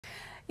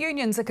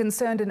Unions are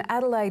concerned an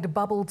Adelaide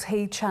bubble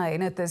tea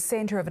chain at the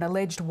centre of an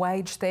alleged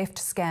wage theft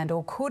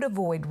scandal could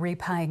avoid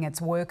repaying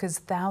its workers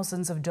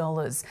thousands of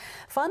dollars.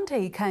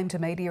 Funtea came to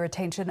media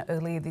attention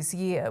earlier this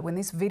year when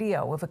this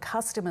video of a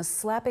customer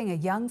slapping a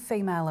young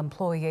female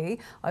employee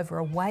over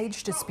a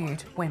wage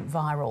dispute went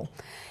viral.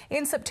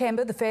 In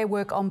September, the Fair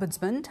Work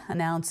Ombudsman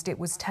announced it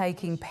was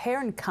taking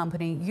parent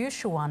company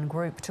Yushuan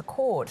Group to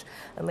court,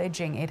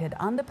 alleging it had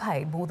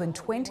underpaid more than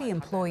 20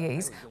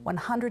 employees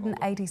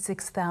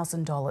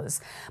 $186,000.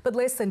 But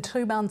less than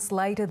 2 months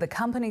later, the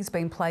company's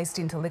been placed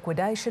into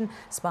liquidation,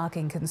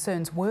 sparking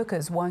concerns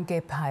workers won't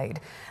get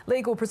paid.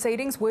 Legal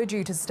proceedings were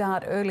due to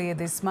start earlier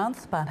this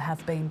month, but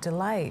have been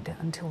delayed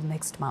until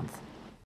next month.